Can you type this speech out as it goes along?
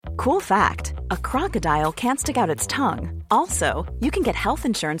Cool fact, a crocodile can't stick out its tongue. Also, you can get health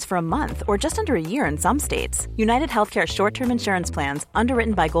insurance for a month or just under a year in some states. United Healthcare short-term insurance plans,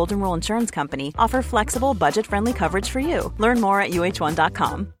 underwritten by Golden Rule Insurance Company, offer flexible, budget-friendly coverage for you. Learn more at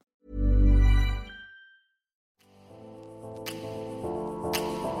uh1.com.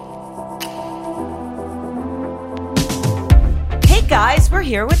 Hey guys, we're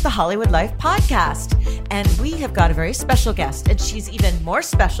here with the Hollywood Life podcast, and we have got a very special guest, and she's even more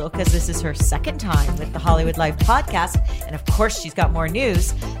special because this is her second time with the Hollywood Life podcast, and of course she's got more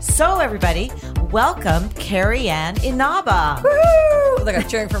news. So everybody, welcome Carrie Ann Inaba. Woo! Look, I'm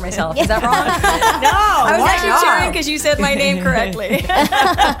cheering for myself. Is that wrong? No, I was actually cheering because you said my name correctly.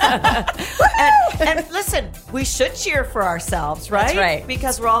 and listen, we should cheer for ourselves, right? That's right.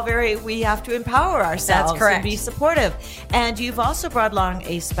 Because we have to empower ourselves. That's correct. And be supportive. And you've also brought along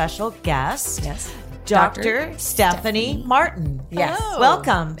a special guest. Yes. Dr. Stephanie Martin. Yes. Hello.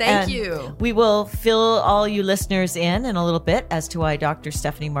 Welcome. Thank And you. We will fill all you listeners in a little bit as to why Dr.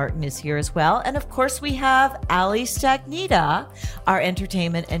 Stephanie Martin is here as well. And of course, we have Ali Stagnita, our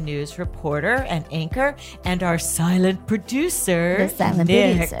entertainment and news reporter and anchor, and our silent producer, The silent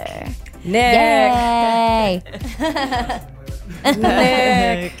Nick. producer. Nick. Yay!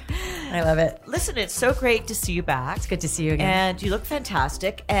 Nick. I love it. Listen, it's so great to see you back. It's good to see you again. And you look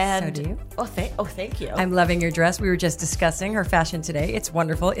fantastic. And So do you. Thank you. I'm loving your dress. We were just discussing her fashion today. It's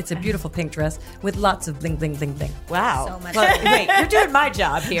wonderful. It's a beautiful pink dress with lots of bling, bling, bling, bling. Wow. So much. Well, wait, you're doing my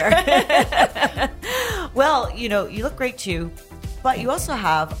job here. Well, you look great too, but you also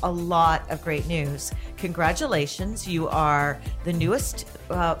have a lot of great news. Congratulations. You are the newest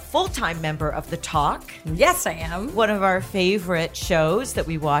full-time member of The Talk, Yes, I am. one of our favorite shows that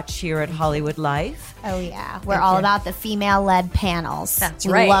we watch here at Hollywood Life. Oh yeah, we're all about the female-led panels. That's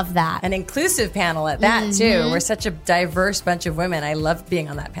we right. love that. An inclusive panel at that, too. We're such a diverse bunch of women. I love being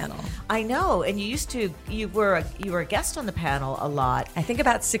on that panel. I know, and you were a guest on the panel a lot. I think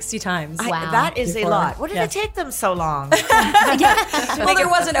about 60 times. Wow. That is a Before- lot. What did yeah. it take them so long? Well, there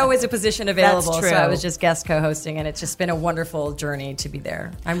wasn't always a position available, true. so I was just guest co-hosting, and it's just been a wonderful journey to be there.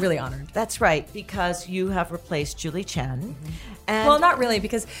 I'm really honored. That's right, because you have replaced Julie Chen. And Well, not really,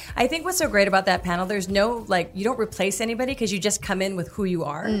 because I think what's so great about that panel, there's no, you don't replace anybody because you just come in with who you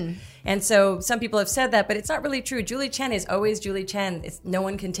are. And so some people have said that, but it's not really true. Julie Chen is always Julie Chen. No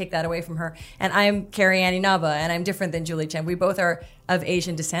one can take that away from her. And I'm Carrie Ann Inaba, and I'm different than Julie Chen. We both are of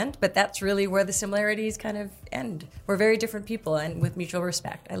Asian descent, but that's really where the similarities kind of end. We're very different people and with mutual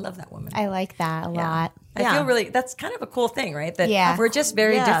respect. I love that woman. I like that a lot. I feel really, that's kind of a cool thing, right? That Yeah. we're just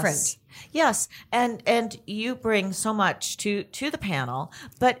very Yes. different. Yes, and you bring so much to the panel,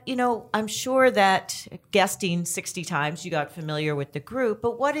 but I'm sure that guesting 60 times you got familiar with the group,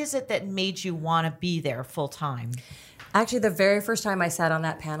 but what is it that made you want to be there full time? Actually, the very first time I sat on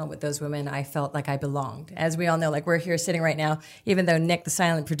that panel with those women, I felt like I belonged. As we all know, we're here sitting right now, even though Nick, the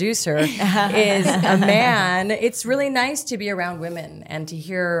silent producer, is a man, it's really nice to be around women and to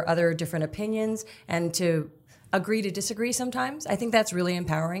hear other different opinions and to agree to disagree sometimes. I think that's really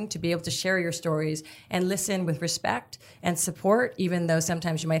empowering to be able to share your stories and listen with respect and support, even though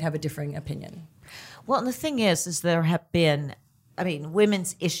sometimes you might have a differing opinion. Well, and the thing is there have been,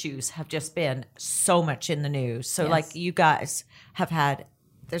 women's issues have just been so much in the news. So Yes. you guys have had,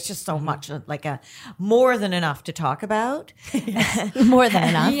 there's just so much, more than enough to talk about. More than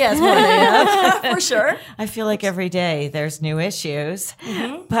enough. Yes, more than enough, for sure. I feel like every day there's new issues.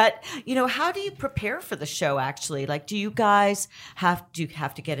 But, how do you prepare for the show actually? Do you guys have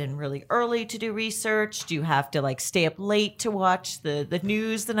to get in really early to do research? Do you have to stay up late to watch the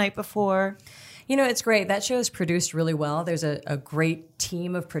news the night before? It's great. That show is produced really well. There's a great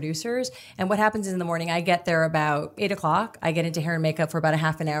team of producers. And what happens is in the morning, I get there about 8 o'clock. I get into hair and makeup for about a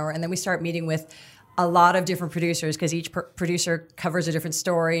half an hour. And then we start meeting with a lot of different producers because each producer covers a different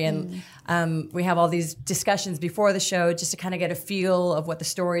story. And we have all these discussions before the show just to kind of get a feel of what the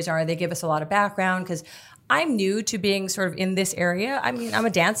stories are. They give us a lot of background because I'm new to being sort of in this area. I'm a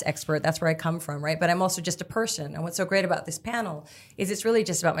dance expert. That's where I come from, right? But I'm also just a person. And what's so great about this panel is it's really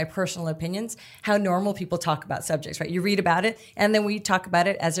just about my personal opinions, how normal people talk about subjects, right? You read about it, and then we talk about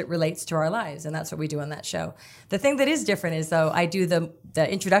it as it relates to our lives. And that's what we do on that show. The thing that is different is, though, I do the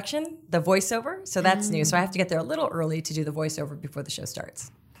introduction, the voiceover. So that's new. So I have to get there a little early to do the voiceover before the show starts.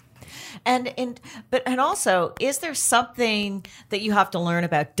 And also, is there something that you have to learn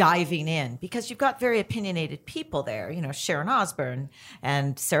about diving in? Because you've got very opinionated people there, Sharon Osbourne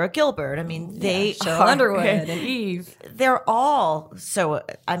and Sarah Gilbert. They Cheryl are Underwood and Eve. They're all so,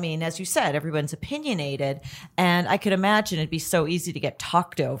 as you said, everyone's opinionated. And I could imagine it'd be so easy to get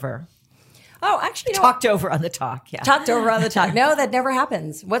talked over. Oh, actually, no. Talked over on the talk. Yeah. Talked over on the talk. No, that never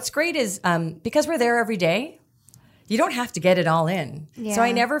happens. What's great is because we're there every day, you don't have to get it all in. Yeah. So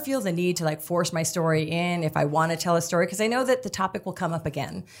I never feel the need to like force my story in if I want to tell a story, because I know that the topic will come up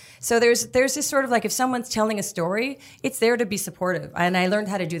again. So there's this sort of like, if someone's telling a story, it's there to be supportive. And I learned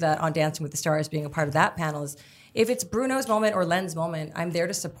how to do that on Dancing with the Stars, being a part of that panel. Is if it's Bruno's moment or Len's moment, I'm there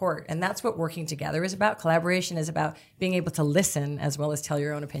to support. And that's what working together is about. Collaboration is about being able to listen as well as tell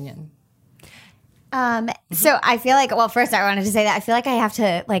your own opinion. So I feel like, well, first I wanted to say that I feel like I have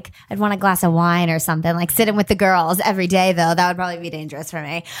to, like, I'd want a glass of wine or something, like sitting with the girls every day, though. That would probably be dangerous for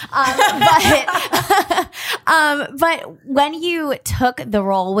me. But when you took the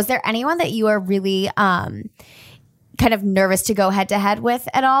role, was there anyone that you were really kind of nervous to go head to head with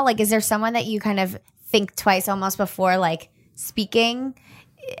at all? Like, is there someone that you kind of think twice almost before, like, speaking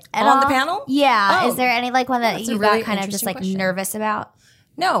at On all? the panel? Yeah. Oh. Is there any, like, one that That's a you really got kind of just, interesting like, question. nervous about?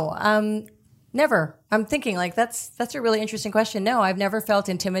 No, never. I'm thinking like that's a really interesting question. No, I've never felt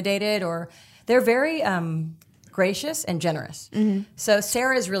intimidated, or they're very gracious and generous. Mm-hmm. So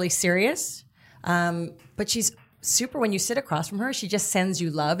Sarah is really serious, but she's super. When you sit across from her, she just sends you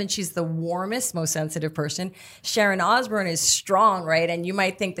love, and she's the warmest, most sensitive person. Sharon Osbourne is strong, right? And you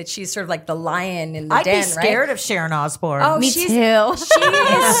might think that she's sort of like the lion in the I'd den, be scared right? of Sharon Osbourne. Oh, Me she's, too. She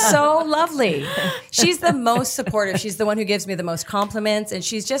is so lovely. She's the most supportive. She's the one who gives me the most compliments, and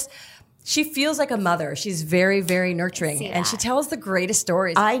she feels like a mother. She's very, very nurturing, and she tells the greatest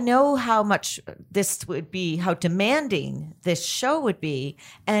stories. I know how much this would be, how demanding this show would be,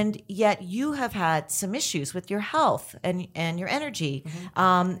 and yet you have had some issues with your health and your energy.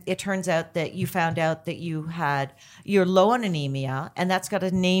 Mm-hmm. It turns out that you found out that you're low on anemia, and that's got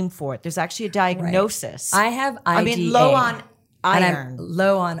a name for it. There's actually a diagnosis. I have IgA. I mean, low on and iron. I'm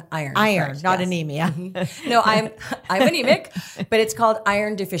low on iron. Iron, correct, not yes. anemia. No, I'm anemic, but it's called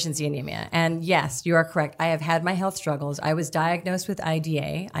iron deficiency anemia. And yes, you are correct. I have had my health struggles. I was diagnosed with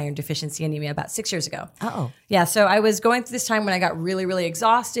IDA, iron deficiency anemia, about 6 years ago. Uh-oh. Yeah, so I was going through this time when I got really, really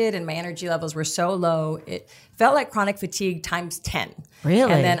exhausted and my energy levels were so low. It felt like chronic fatigue times 10.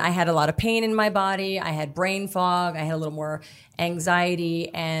 Really? And then I had a lot of pain in my body. I had brain fog. I had a little more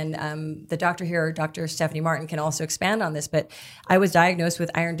anxiety. And the doctor here, Dr. Stephanie Martin, can also expand on this. But I was diagnosed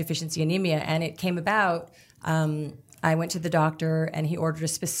with iron deficiency anemia, and it came about. I went to the doctor, and he ordered a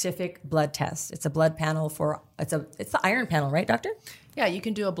specific blood test. It's a blood panel it's the iron panel, right, doctor? Yeah, you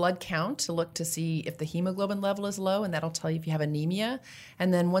can do a blood count to look to see if the hemoglobin level is low, and that'll tell you if you have anemia.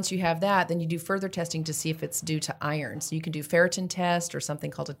 And then once you have that, then you do further testing to see if it's due to iron. So you can do ferritin test or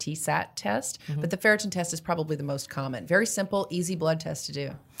something called a TSAT test. Mm-hmm. But the ferritin test is probably the most common. Very simple, easy blood test to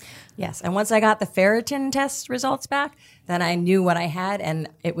do. Yes, and once I got the ferritin test results back, then I knew what I had, and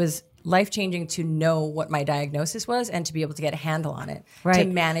it was life-changing to know what my diagnosis was and to be able to get a handle on it, to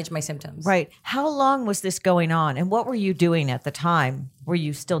manage my symptoms. Right. How long was this going on, and what were you doing at the time? Were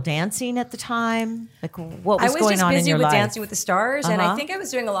you still dancing at the time? Like, what was going on in your life? I was just busy with Dancing with the Stars, and I think I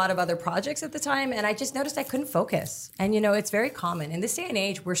was doing a lot of other projects at the time, and I just noticed I couldn't focus. And, it's very common. In this day and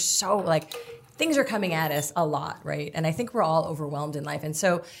age, we're so, like, things are coming at us a lot, right? And I think we're all overwhelmed in life. And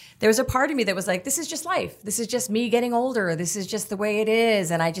so there was a part of me that was like, this is just life. This is just me getting older. This is just the way it is.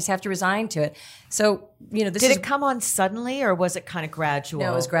 And I just have to resign to it. So, Did it come on suddenly, or was it kind of gradual?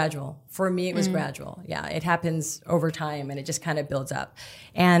 No, it was gradual. For me, it was gradual. Yeah, it happens over time, and it just kind of builds up.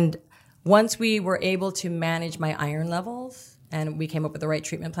 And once we were able to manage my iron levels, and we came up with the right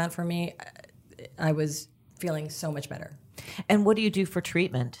treatment plan for me, I was feeling so much better. And what do you do for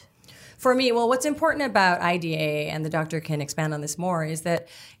treatment? For me, well, what's important about IDA, and the doctor can expand on this more, is that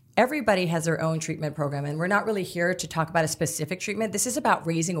everybody has their own treatment program, and we're not really here to talk about a specific treatment. This is about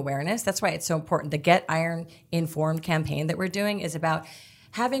raising awareness. That's why it's so important. The Get Iron Informed campaign that we're doing is about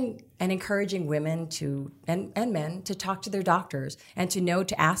having and encouraging women and men to talk to their doctors and to know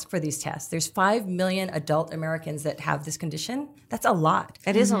to ask for these tests. There's 5 million adult Americans that have this condition. That's a lot.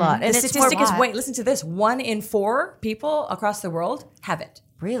 It is a lot. And the statistic is, listen to this, 1 in 4 people across the world have it.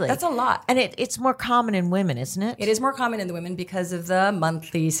 Really? That's a lot. And it's more common in women, isn't it? It is more common in the women because of the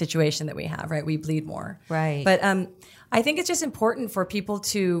monthly situation that we have, right? We bleed more. Right. But I think it's just important for people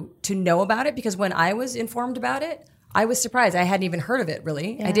to know about it, because when I was informed about it, I was surprised. I hadn't even heard of it,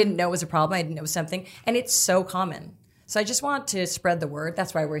 really. Yeah. I didn't know it was a problem. I didn't know it was something. And it's so common. So I just want to spread the word.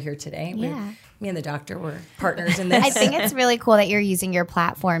 That's why we're here today. Yeah. Me and the doctor, we're partners in this. I think it's really cool that you're using your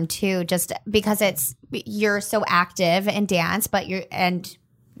platform, too, just because you're so active in dance, and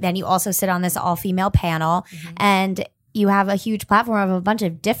then you also sit on this all-female panel, and you have a huge platform of a bunch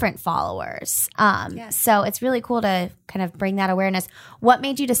of different followers. Yes. So it's really cool to kind of bring that awareness. What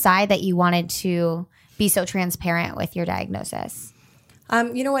made you decide that you wanted to be so transparent with your diagnosis?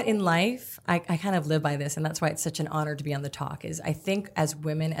 You know what? In life, I kind of live by this, and that's why it's such an honor to be on The Talk. Is I think as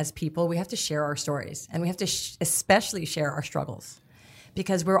women, as people, we have to share our stories, and we have to especially share our struggles,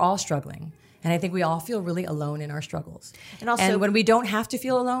 because we're all struggling, and I think we all feel really alone in our struggles. And also, and when we don't have to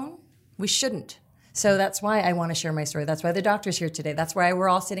feel alone, we shouldn't. So that's why I want to share my story. That's why the doctor's here today. That's why we're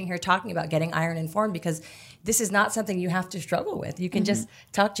all sitting here talking about getting iron informed, because this is not something you have to struggle with. You can just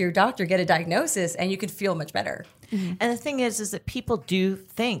talk to your doctor, get a diagnosis, and you can feel much better. And the thing is that people do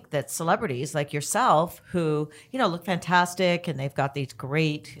think that celebrities like yourself, who, look fantastic and they've got these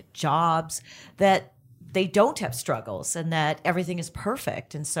great jobs, that they don't have struggles and that everything is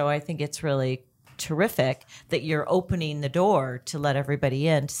perfect. And so I think it's really terrific that you're opening the door to let everybody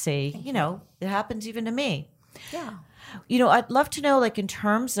in to say, it happens even to me. Yeah. I'd love to know, like, in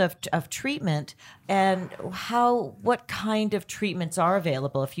terms of treatment and what kind of treatments are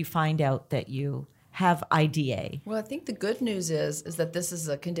available if you find out that you have IDA. Well, I think the good news is that this is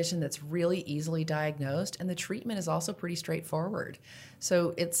a condition that's really easily diagnosed, and the treatment is also pretty straightforward.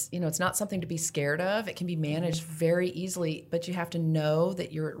 So it's not something to be scared of. It can be managed very easily, but you have to know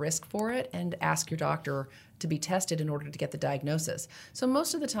that you're at risk for it and ask your doctor to be tested in order to get the diagnosis. So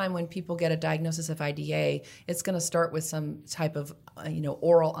most of the time when people get a diagnosis of IDA, it's going to start with some type of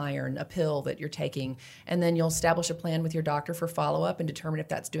oral iron, a pill that you're taking, and then you'll establish a plan with your doctor for follow-up and determine if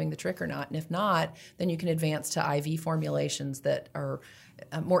that's doing the trick or not. And if not, then you can advance to IV formulations that are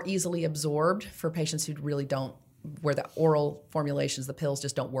more easily absorbed for patients who really don't, where the oral formulations, the pills,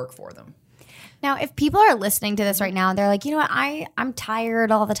 just don't work for them. Now, if people are listening to this right now and they're like, I'm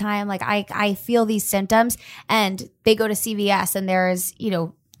tired all the time. Like I feel these symptoms, and they go to CVS and there's,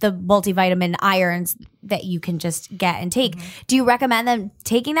 the multivitamin irons that you can just get and take. Do you recommend them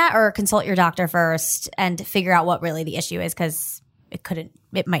taking that, or consult your doctor first and figure out what really the issue is? Because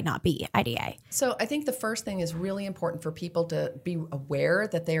it might not be IDA. So I think the first thing is really important for people to be aware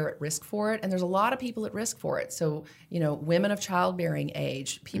that they are at risk for it. And there's a lot of people at risk for it. So, women of childbearing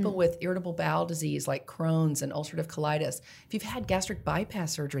age, people with irritable bowel disease like Crohn's and ulcerative colitis. If you've had gastric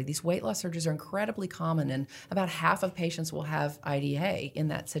bypass surgery, these weight loss surgeries are incredibly common, and about half of patients will have IDA in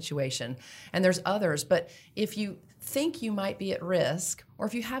that situation. And there's others. But if you think you might be at risk, or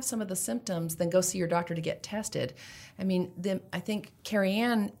if you have some of the symptoms, then go see your doctor to get tested. I mean, I think Carrie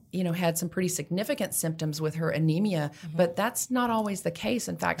Ann, had some pretty significant symptoms with her anemia, but that's not always the case.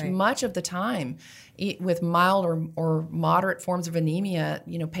 In fact, much of the time, with mild or moderate forms of anemia,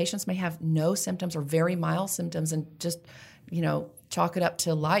 patients may have no symptoms or very mild symptoms and just, chalk it up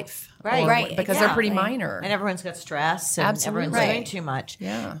to life. Right. Because they're pretty minor. And everyone's got stress and everyone's doing too much.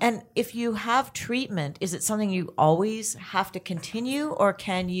 Yeah. And if you have treatment, is it something you always have to continue, or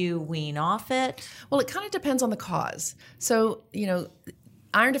can you wean off it? Well, it kind of depends on the cause. So,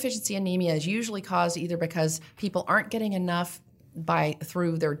 iron deficiency anemia is usually caused either because people aren't getting enough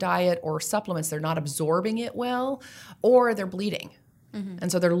through their diet or supplements, they're not absorbing it well, or they're bleeding.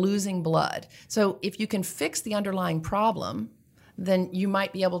 And so they're losing blood. So if you can fix the underlying problem, then you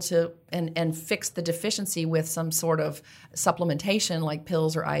might be able to and fix the deficiency with some sort of supplementation like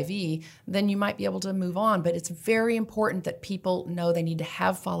pills or IV, then you might be able to move on. But it's very important that people know they need to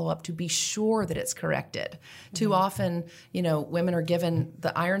have follow-up to be sure that it's corrected. Too often, women are given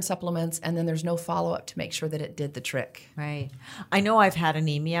the iron supplements and then there's no follow-up to make sure that it did the trick. Right. I know I've had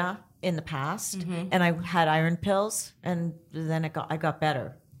anemia in the past, and I had iron pills, and then I got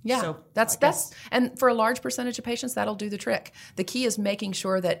better. Yeah, so that's and for a large percentage of patients, that'll do the trick. The key is making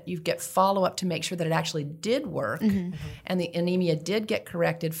sure that you get follow-up to make sure that it actually did work and the anemia did get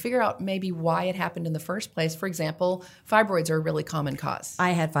corrected. Figure out maybe why it happened in the first place. For example, fibroids are a really common cause.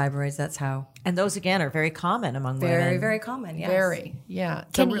 I had fibroids, that's how. And those, again, are very common among women. Very, very common, yes. Very, yeah.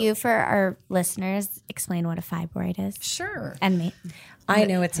 Can you, for our listeners, explain what a fibroid is? Sure. And me. I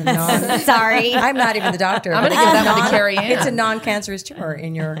know it's a non... Sorry. I'm not even the doctor. I'm going to give that one to Carrie Ann. It's a non-cancerous tumor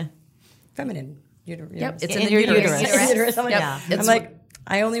in your feminine uterus. Yep, it's in your uterus. I'm like, Yep. I'm like,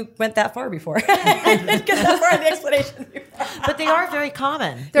 I only went that far before. I didn't get that far in the explanation before. But they are very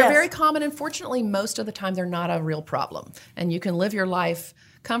common. They're very common, and fortunately, most of the time, they're not a real problem. And you can live your life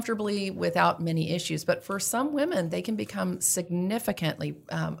comfortably without many issues. But for some women, they can become significantly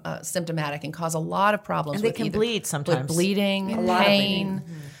symptomatic and cause a lot of problems. And they can bleed sometimes. With bleeding, pain,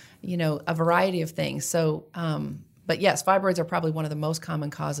 a variety of things. So, but yes, fibroids are probably one of the most common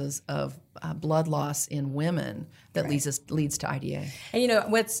causes of blood loss in women that leads to IDA.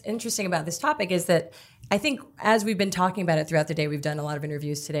 And what's interesting about this topic is that I think as we've been talking about it throughout the day, we've done a lot of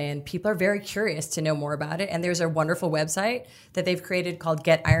interviews today, and people are very curious to know more about it. And there's a wonderful website that they've created called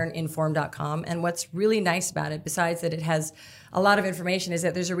getironinformed.com. And what's really nice about it, besides that it has a lot of information, is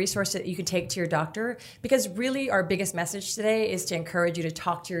that there's a resource that you can take to your doctor, because really our biggest message today is to encourage you to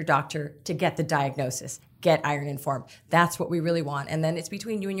talk to your doctor to get the diagnosis. Get iron informed. That's what we really want. And then it's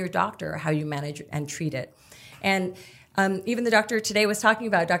between you and your doctor how you manage and treat it. And even the doctor today was talking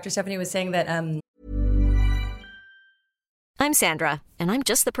about, Dr. Stephanie was saying that I'm Sandra, and I'm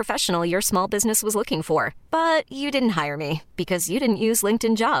just the professional your small business was looking for. But you didn't hire me because you didn't use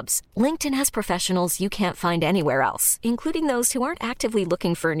LinkedIn Jobs. LinkedIn has professionals you can't find anywhere else, including those who aren't actively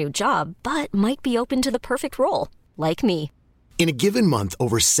looking for a new job, but might be open to the perfect role, like me. In a given month,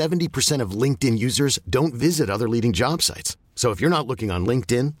 over 70% of LinkedIn users don't visit other leading job sites. So if you're not looking on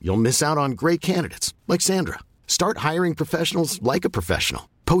LinkedIn, you'll miss out on great candidates like Sandra. Start hiring professionals like a professional.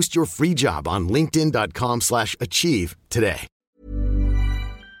 Post your free job on linkedin.com/achieve today.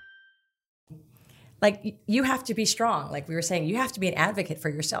 like you have to be strong. Like we were saying, you have to be an advocate for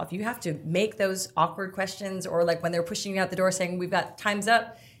yourself. You have to make those awkward questions, or like when they're pushing you out the door saying, we've got time's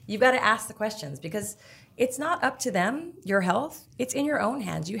up, you've got to ask the questions, because it's not up to them, your health. It's in your own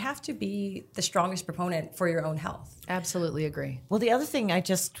hands. You have to be the strongest proponent for your own health. Absolutely agree. Well, the other thing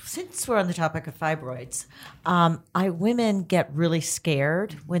since we're on the topic of fibroids, women get really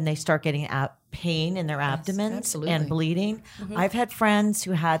scared when they start getting pain in their abdomens absolutely. And bleeding. Mm-hmm. I've had friends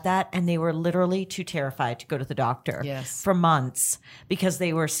who had that, and they were literally too terrified to go to the doctor for months because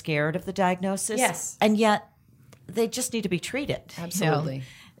they were scared of the diagnosis. Yes. And yet they just need to be treated. Absolutely. You know?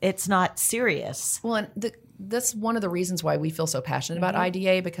 It's not serious. Well, and that's one of the reasons why we feel so passionate about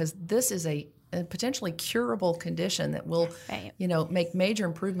IDA, because this is a potentially curable condition that will, make major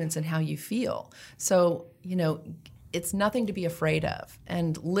improvements in how you feel. So, it's nothing to be afraid of.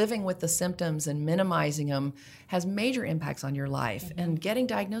 And living with the symptoms and minimizing them has major impacts on your life. Mm-hmm. And getting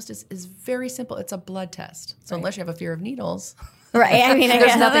diagnosed is very simple. It's a blood test. So unless you have a fear of needles, right? I mean,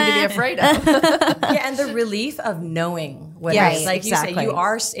 there's nothing to be afraid of. And the relief of knowing what it is. Like exactly.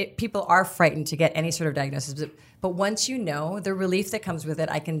 you say, people are frightened to get any sort of diagnosis. But once you know, the relief that comes with it,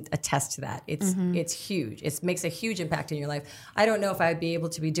 I can attest to that. It's huge. It makes a huge impact in your life. I don't know if I'd be able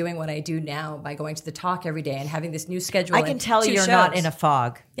to be doing what I do now by going to the talk every day and having this new schedule. I can tell you're not in a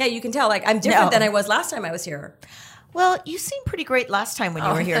fog. Yeah, you can tell. Like I'm different than I was last time I was here. Well, you seemed pretty great last time when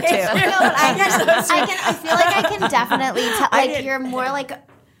you were here too. I feel like I can definitely tell. Like you're more like.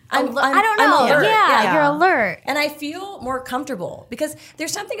 I don't know. I'm alert. Yeah, you're alert. And I feel more comfortable because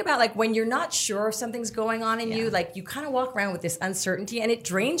there's something about like when you're not sure if something's going on in you, like you kind of walk around with this uncertainty and it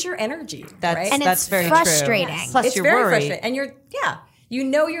drains your energy. Right? And that's it's very frustrating. True. Plus it's you're very worried. frustrating. And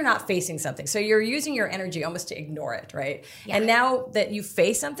you're not facing something. So you're using your energy almost to ignore it, right? Yeah. And now that you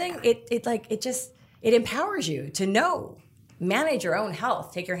face something, it empowers you to manage your own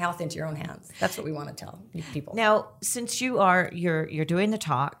health, take your health into your own hands. That's what we want to tell people. Now, since you're doing the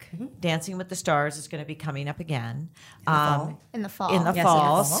talk, Dancing with the Stars is going to be coming up again in the fall.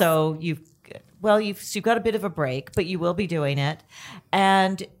 Yes. So you've got a bit of a break, but you will be doing it.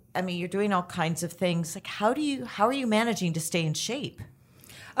 And I mean, you're doing all kinds of things. Like how are you managing to stay in shape?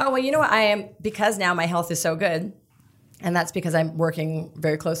 Oh, well, you know what? I am, because now my health is so good. And that's because I'm working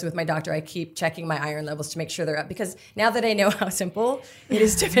very closely with my doctor. I keep checking my iron levels to make sure they're up. Because now that I know how simple it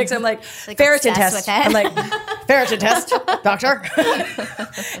is to fix, I'm like ferritin test. I'm like, ferritin test, doctor.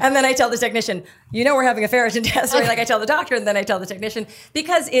 And then I tell the technician, we're having a ferritin test. Or like I tell the doctor, and then I tell the technician,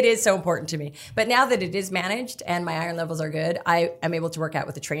 because it is so important to me. But now that it is managed and my iron levels are good, I am able to work out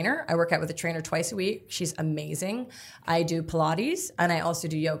with a trainer. I work out with a trainer twice a week. She's amazing. I do Pilates, and I also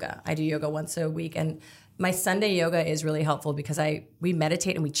do yoga. I do yoga once a week. And my Sunday yoga is really helpful because we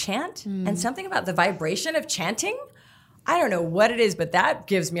meditate and we chant, and something about the vibration of chanting, I don't know what it is, but that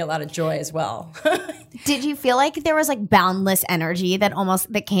gives me a lot of joy as well. Did you feel like there was like boundless energy that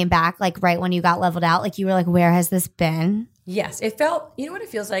came back like right when you got leveled out? Like you were like, where has this been? Yes, it felt, you know what it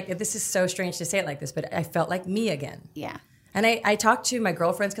feels like? This is so strange to say it like this, but I felt like me again. Yeah. And I talked to my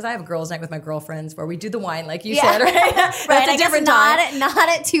girlfriends, because I have a girls' night with my girlfriends where we do the wine, like you said, right? Right. That's a different time. Not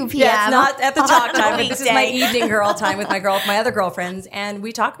at 2 p.m. Yeah, it's not at the talk time. But this is my weekday. evening girl time with my other girlfriends, and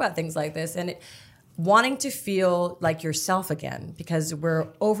we talk about things like this and wanting to feel like yourself again, because we're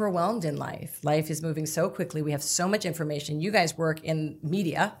overwhelmed in life. Life is moving so quickly. We have so much information. You guys work in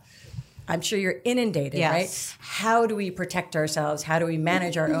media. I'm sure you're inundated, right? How do we protect ourselves? How do we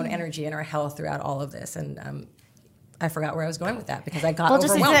manage our own energy and our health throughout all of this? And I forgot where I was going with that because I got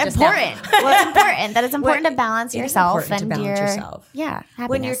overwhelmed. It's important. It's important. That it's important to balance yourself and yourself. Yeah,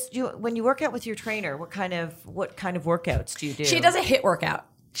 happiness. When you work out with your trainer, what kind of workouts do you do? She does a HIIT workout.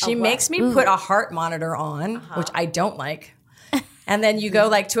 She makes me put a heart monitor on, which I don't like. And then you go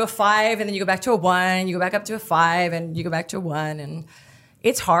like to a 5, and then you go back to a 1, you go back up to a 5, and you go back to a 1, and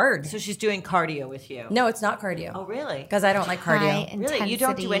it's hard. So she's doing cardio with you. No, it's not cardio. Oh, really? Because I don't like cardio. High Really? You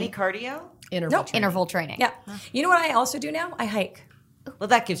don't do intensity any cardio? interval training. Yeah. You know what I also do now? I hike. Well,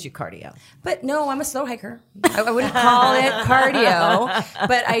 that gives you cardio. But no, I'm a slow hiker. I wouldn't call it cardio,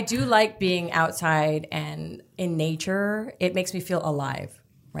 but I do like being outside and in nature. It makes me feel alive,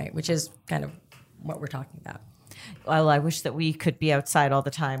 right? Which is kind of what we're talking about. Well, I wish that we could be outside all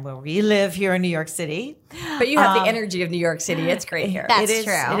the time where we live here in New York City. But you have the energy of New York City. It's great here. That's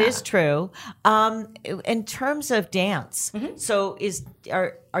true. It is true. In terms of dance, so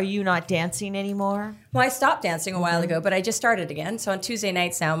are you not dancing anymore? Well, I stopped dancing a while ago, but I just started again. So on Tuesday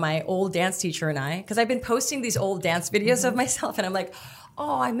nights now, my old dance teacher and I, because I've been posting these old dance videos of myself, and I'm like,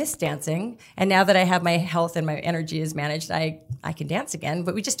 oh, I miss dancing. And now that I have my health and my energy is managed, I can dance again.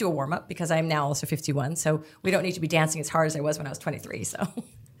 But we just do a warm-up because I'm now also 51. So we don't need to be dancing as hard as I was when I was 23. So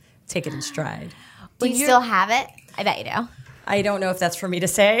take it in stride. Do you still have it? I bet you do. I don't know if that's for me to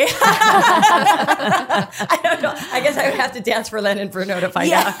say. I don't know. I guess I would have to dance for Len and Bruno to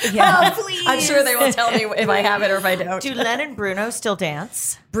find out. Yeah. Oh, please. I'm sure they will tell me if I have it or if I don't. Do Len and Bruno still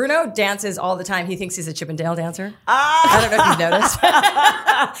dance? Bruno dances all the time. He thinks he's a Chippendale dancer. I don't know if you've noticed.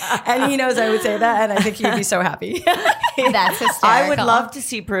 And he knows I would say that, and I think he'd be so happy. That's hysterical. I would love to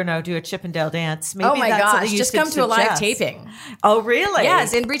see Bruno do a Chippendale dance. Maybe Oh my that's gosh, something you just should come to a live suggest. taping. Oh, really?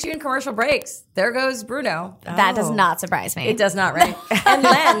 Yes, in between commercial breaks. There goes Bruno. That does not surprise me. It does not, right? And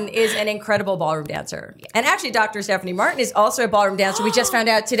Len is an incredible ballroom dancer. And actually, Dr. Stephanie Martin is also a ballroom dancer. We just found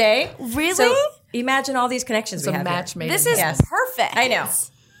out today. Really? So imagine all these connections we a have match here. made This in is heaven. perfect. I know.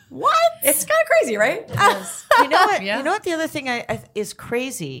 What? It's kind of crazy, right? You know what? Yeah. You know what? The other thing is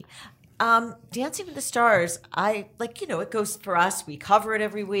crazy. Dancing with the Stars, it goes for us. We cover it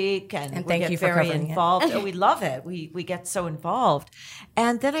every week, and we thank get you for very covering it. involved. Oh, we love it. We get so involved.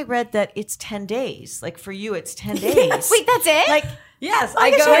 And then I read that it's 10 days. Like for you, it's 10 days. Wait, that's it? Like Yes, I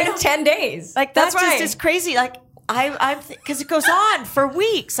go in 10 days. Like That's that just right. is crazy. Like I'm because it goes on for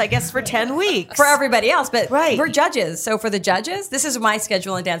weeks. I guess for 10 weeks For everybody else, but Right. we're judges. So for the judges, this is my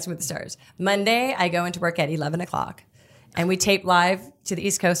schedule in Dancing with the Stars. Monday, I go into work at 11 o'clock. And we tape live to the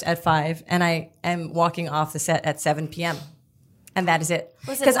East Coast at 5, and I am walking off the set at 7 p.m. And that is it.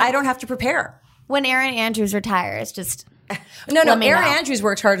 Because I don't have to prepare. When Erin Andrews retires, just No, Let me Erin know. Andrews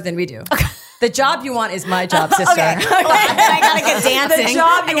works harder than we do. The job you want is my job, sister. I gotta get dancing. The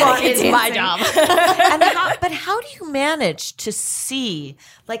job you want is my dancing. job. but how do you manage to see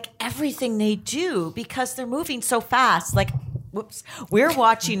like everything they do because they're moving so fast? Like, whoops, we're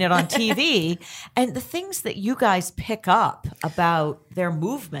watching it on TV, and the things that you guys pick up about their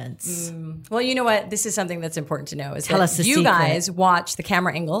movements. Well, you know what? This is something that's important to know. Is Tell that us the you secret. guys watch the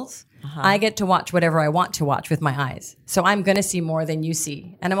camera angles. I get to watch whatever I want to watch with my eyes. So I'm going to see more than you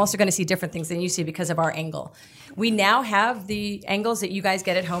see. And I'm also going to see different things than you see because of our angle. We now have the angles that you guys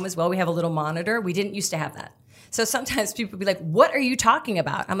get at home as well. We have a little monitor. We didn't used to have that. So sometimes people would be like, what are you talking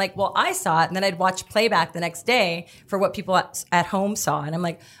about? I'm like, well, I saw it. And then I'd watch playback the next day for what people at home saw. And I'm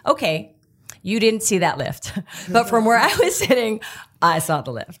like, okay, you didn't see that lift. But from where I was sitting, I saw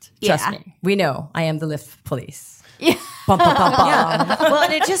the lift. Trust Yeah. me. We know I am the lift police. Yeah. Bum, bum, bum, bum. Well,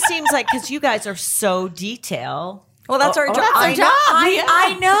 and it just seems like because you guys are so detail. Well, that's our job. that's our job.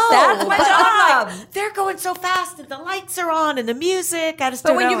 I know. That's my But I'm job. like, they're going so fast, and the lights are on, and the music. I just But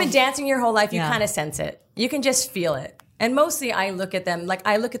don't when know. you've been dancing your whole life, you Yeah. kind of sense it. You can just feel it. And mostly I look at them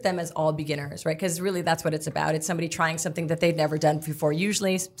as all beginners, right? Because really that's what it's about. It's somebody trying something that they've never done before.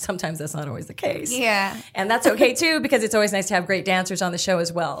 Usually, sometimes that's not always the case. Yeah. And that's okay too, because it's always nice to have great dancers on the show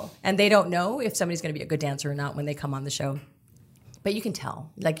as well. And they don't know if somebody's going to be a good dancer or not when they come on the show. But you can tell.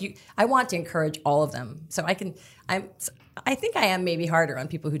 I want to encourage all of them. So I think I am maybe harder on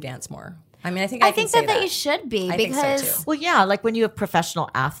people who dance more. I mean, I think I can think say that you should be I think so, because too. Well, yeah, like when you have professional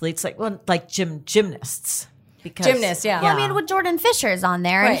athletes, like gymnasts. Because, Gymnasts, yeah. Well, I mean, with Jordan Fisher's on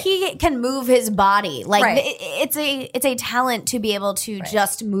there, Right. and he can move his body. Like Right. it's a talent to be able to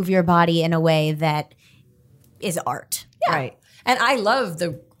just move your body in a way that is art. Right. And I love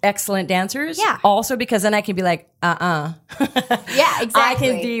the excellent dancers. Yeah. Also because then I can be like, Yeah, exactly. I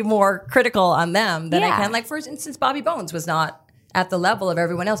can be more critical on them than I Yeah. can. Like, for instance, Bobby Bones was not at the level of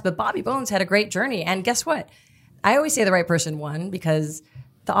everyone else, but Bobby Bones had a great journey. And guess what? I always say the right person won because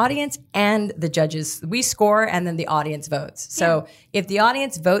the audience and the judges, we score and then the audience votes. So if the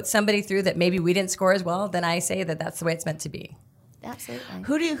audience votes somebody through that maybe we didn't score as well, then I say that that's the way it's meant to be.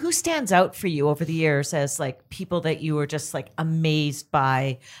 Absolutely. Who stands out for you over the years as like people that you were just like amazed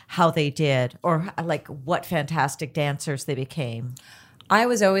by how they did, or like what fantastic dancers they became? I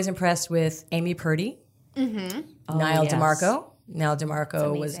was always impressed with Amy Purdy, Niall yes. DeMarco. Niall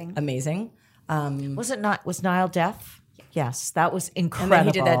DeMarco was amazing. Was Niall deaf? Yes, that was And incredible. then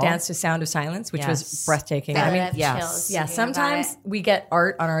he did that dance to Sound of Silence, which Yes. was breathtaking. I I mean, have yes. chills yeah, thinking about sometimes it. we get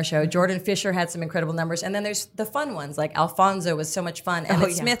art on our show. Jordan Fisher had some incredible numbers. And then there's the fun ones, like Alfonso was so much fun.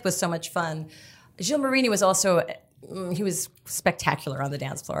 Emmett Smith was so much fun. Gilles Marini was also, he was spectacular on the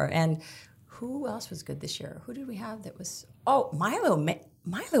dance floor. And who else was good this year? Who did we have that was, Milo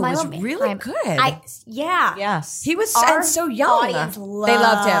was really good. Yeah. Yes. He was Our and so young. audience They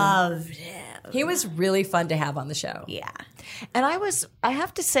loved him. loved him. He was really fun to have on the show. Yeah. And I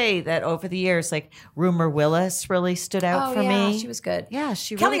have to say that over the years, like Rumor Willis really stood out for me. She was good. Yeah,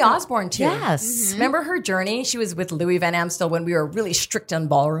 she Kelly really- Osbourne too. Yes. Remember her journey? She was with Louis Van Amstel when we were really strict on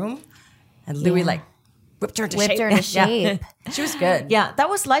ballroom, and Louis whipped her into shape. Yeah. She was good. Yeah, that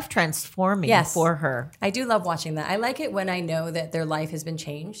was life transforming Yes. for her. I do love watching that. I like it when I know that their life has been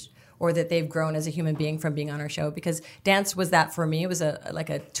changed or that they've grown as a human being from being on our show, because dance was that for me. It was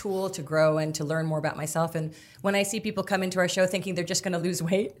like a tool to grow and to learn more about myself. And when I see people come into our show thinking they're just going to lose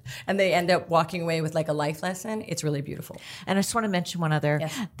weight and they end up walking away with like a life lesson, it's really beautiful. And I just want to mention one other.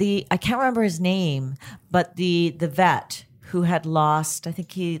 Yes. I can't remember his name, but the vet who had lost, I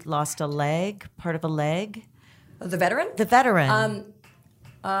think he lost a leg, part of a leg. The veteran? The veteran.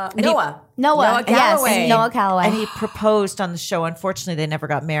 Noah. Noah Galloway. Yes, Noah Calloway. And he proposed on the show. Unfortunately, they never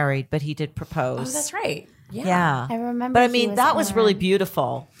got married, but he did propose. Oh, that's right. Yeah. I remember But I he mean, was that was really on.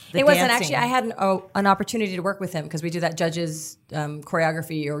 beautiful. The It wasn't dancing. actually. I had an opportunity to work with him because we do that judges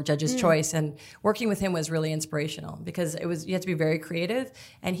choreography or judges choice, and working with him was really inspirational because you had to be very creative,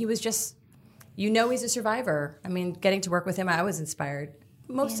 and he was just, he's a survivor. I mean, getting to work with him, I was inspired.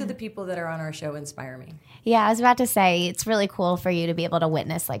 Most of the people that are on our show inspire me. Yeah, I was about to say it's really cool for you to be able to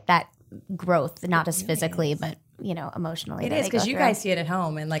witness like that growth, not just physically, but emotionally. It that is they because go you through. guys see it at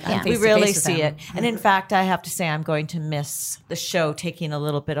home, and like I'm We face to really face with see them. it. And in fact, I have to say I'm going to miss the show taking a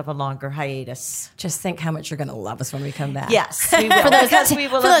little bit of a longer hiatus. Just think how much you're going to love us when we come back. Yes, we will. Because we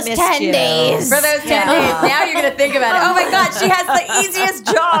will have missed 10 you. days. For those 10 days, now you're going to think about it. Oh my God, she has the easiest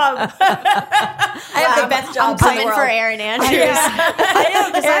job. I have the best job I'm in the coming world. for Erin Andrews. I know,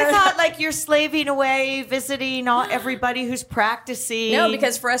 because I thought like you're slaving away, visiting everybody who's practicing. No,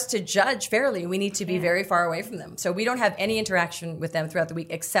 because for us to judge fairly, we need to be very far away from them. So we don't have any interaction with them throughout the week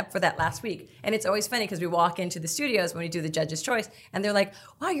except for that last week. And it's always funny because we walk into the studios when we do the judge's choice and they're like,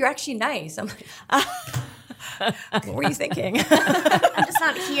 wow, you're actually nice. I'm like, what were you thinking? I'm just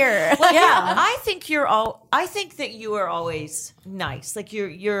not here. yeah, I think that you are always nice. Like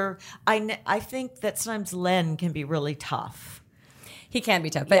I think that sometimes Len can be really tough. He can be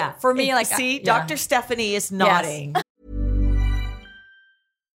tough. But for me, like, see, Dr. Stephanie is nodding.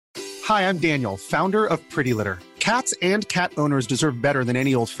 Hi, I'm Daniel, founder of Pretty Litter. Cats and cat owners deserve better than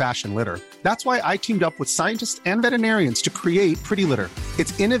any old-fashioned litter. That's why I teamed up with scientists and veterinarians to create Pretty Litter.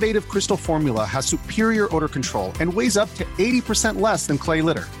 Its innovative crystal formula has superior odor control and weighs up to 80% less than clay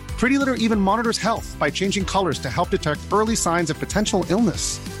litter. Pretty Litter even monitors health by changing colors to help detect early signs of potential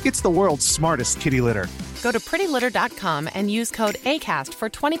illness. It's the world's smartest kitty litter. Go to prettylitter.com and use code ACAST for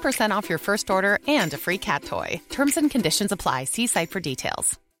 20% off your first order and a free cat toy. Terms and conditions apply. See site for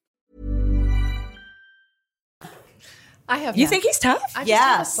details. You think he's tough? I just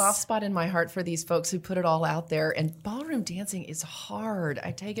have a soft spot in my heart for these folks who put it all out there. And ballroom dancing is hard.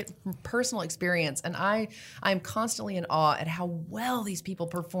 I take it from personal experience, and I'm constantly in awe at how well these people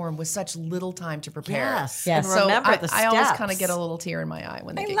perform with such little time to prepare. Yes. And And so remember the I always steps. kind of get a little tear in my eye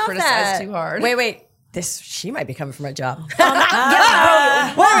when they I get love criticized that. too hard. Wait. She might be coming from a job. What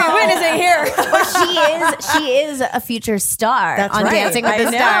are we witnessing here? She is a future star That's on right. Dancing with I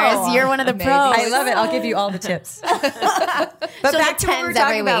the know. Stars. You're one of the Maybe. pros. I love it. I'll give you all the tips. But So back the to what we were 10s every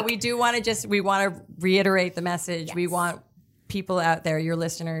talking about, week. we want to reiterate the message. We want people out there, your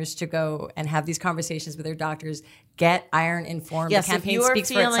listeners, to go and have these conversations with their doctors. Get iron informed. Yes, the campaign if you are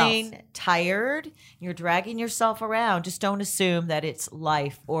speaks for itself. feeling tired, you're dragging yourself around, just don't assume that it's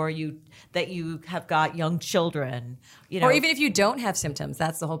life or that you have got young children. Or even if you don't have symptoms,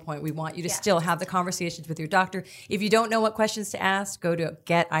 that's the whole point. We want you to still have the conversations with your doctor. If you don't know what questions to ask, go to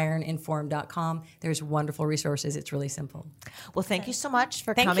getironinformed.com. There's wonderful resources. It's really simple. Well, thank you so much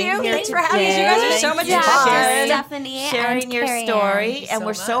for Thank coming you. here Thanks for today. having us. You guys are so much Yeah, fun. Stephanie sharing and your Carrie story, Ann. and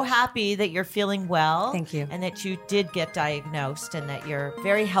we're so happy that you're feeling well. Thank you. And that you did get diagnosed and that you're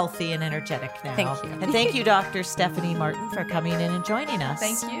very healthy and energetic now. Thank you. And thank you, Dr. Stephanie Martin, for coming in and joining us.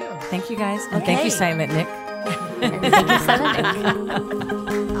 Thank you. Thank you, guys. And thank you, Silent Nick. Thank you, Silent Nick.